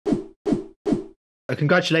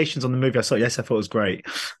Congratulations on the movie. I saw it. Yes, I thought it was great.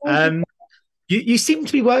 Thank you. You seem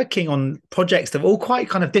to be working on projects that are all quite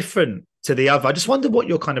kind of different to the other. I just wonder what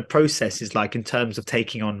your kind of process is like in terms of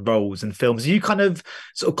taking on roles and films. Are you kind of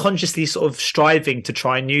sort of consciously sort of striving to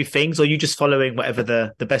try new things, or are you just following whatever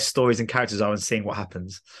the best stories and characters are and seeing what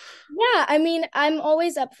happens? Yeah, I mean, I'm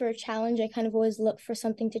always up for a challenge. I kind of always look for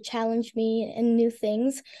something to challenge me and new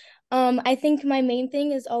things. I think my main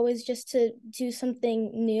thing is always just to do something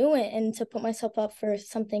new and to put myself up for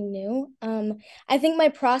something new. I think my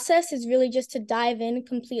process is really just to dive in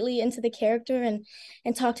completely into the character and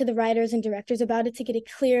talk to the writers and directors about it to get a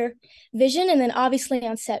clear vision. And then obviously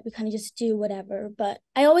on set we kind of just do whatever. But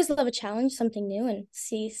I always love a challenge, something new, and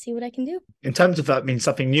see what I can do. In terms of that, I mean,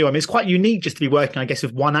 something new. I mean, it's quite unique just to be working, I guess,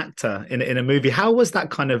 with one actor in a movie. How was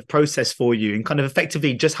that kind of process for you, and kind of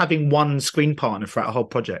effectively just having one screen partner throughout a whole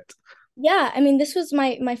project? Yeah, I mean, this was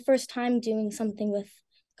my first time doing something with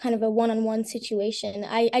kind of a one-on-one situation.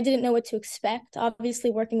 I didn't know what to expect.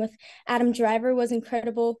 Obviously, working with Adam Driver was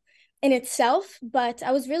incredible in itself, but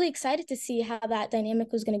I was really excited to see how that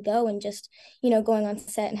dynamic was going to go and just, going on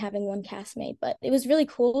set and having one castmate. But it was really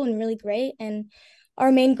cool and really great. And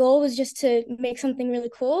our main goal was just to make something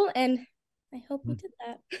really cool, and I hope we did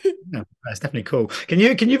that. No, that's definitely cool. Can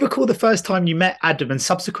you recall the first time you met Adam and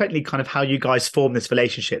subsequently kind of how you guys formed this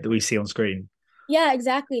relationship that we see on screen? Yeah,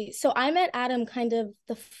 exactly. So I met Adam kind of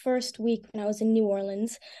the first week when I was in New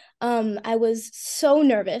Orleans. I was so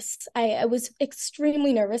nervous. I was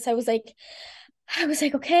extremely nervous. I was like,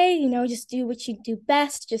 okay, just do what you do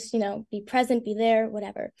best. Just, be present, be there,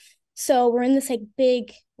 whatever. So we're in this like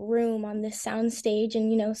big room on this sound stage,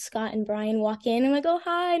 and Scott and Brian walk in. I'm like, oh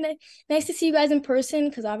hi, nice to see you guys in person,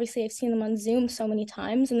 because obviously I've seen them on Zoom so many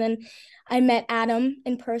times. And then I met Adam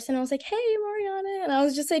in person. I was like, hey, Mariana, and I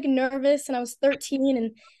was just like nervous, and I was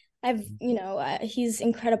 13, and he's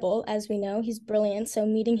incredible, as we know. He's brilliant. So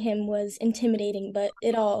meeting him was intimidating, but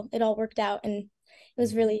it all worked out, and it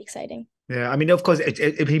was really exciting. Yeah, I mean, of course,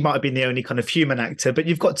 he might have been the only kind of human actor, but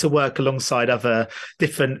you've got to work alongside other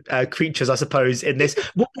different creatures, I suppose, in this.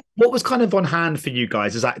 What was kind of on hand for you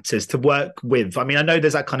guys as actors to work with? I mean, I know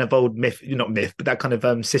there's that kind of old myth, not myth, but that kind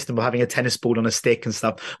of system of having a tennis ball on a stick and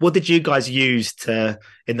stuff. What did you guys use to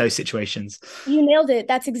in those situations? You nailed it.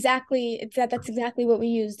 That's exactly what we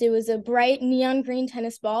used. It was a bright neon green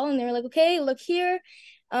tennis ball, and they were like, "Okay, look here."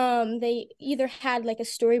 They either had like a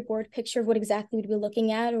storyboard picture of what exactly we'd be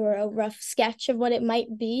looking at, or a rough sketch of what it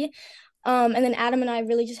might be. And then Adam and I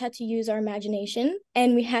really just had to use our imagination,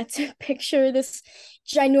 and we had to picture this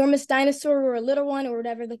ginormous dinosaur or a little one or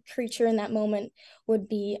whatever the creature in that moment would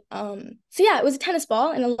be. So yeah, it was a tennis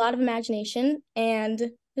ball and a lot of imagination, and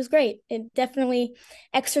it was great. It definitely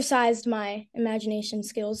exercised my imagination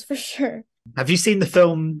skills for sure. Have you seen the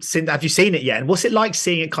film? Have you seen it yet? And what's it like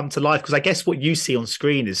seeing it come to life? Because I guess what you see on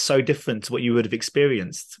screen is so different to what you would have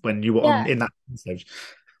experienced when you were on Yeah, in that stage.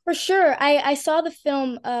 for sure. I saw the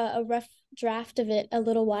film, a rough draft of it a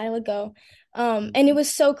little while ago. And it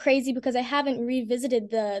was so crazy because I haven't revisited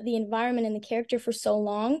the environment and the character for so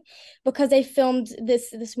long, because I filmed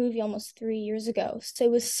this movie almost 3 years ago. So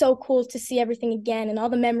it was so cool to see everything again, and all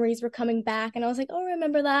the memories were coming back, and I was like, oh,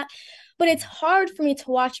 remember that. But it's hard for me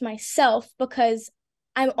to watch myself because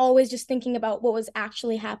I'm always just thinking about what was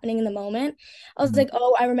actually happening in the moment. I was like,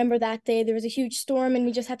 oh, I remember that day there was a huge storm and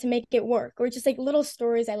we just had to make it work. Or just like little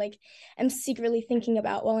stories I like am secretly thinking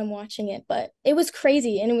about while I'm watching it. But it was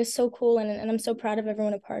crazy and it was so cool, and I'm so proud of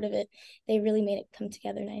everyone a part of it. They really made it come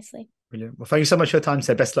together nicely. Brilliant. Well, thank you so much for your time.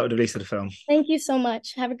 So best of luck with the release of the film. Thank you so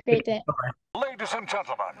much. Have a great day. Ladies and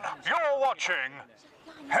gentlemen, you're watching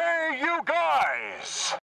Hey You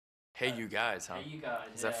Guys! Hey, you guys, huh? Hey, you guys.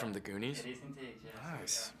 Is that from the Goonies? It is indeed, yes.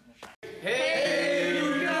 Nice. Hey,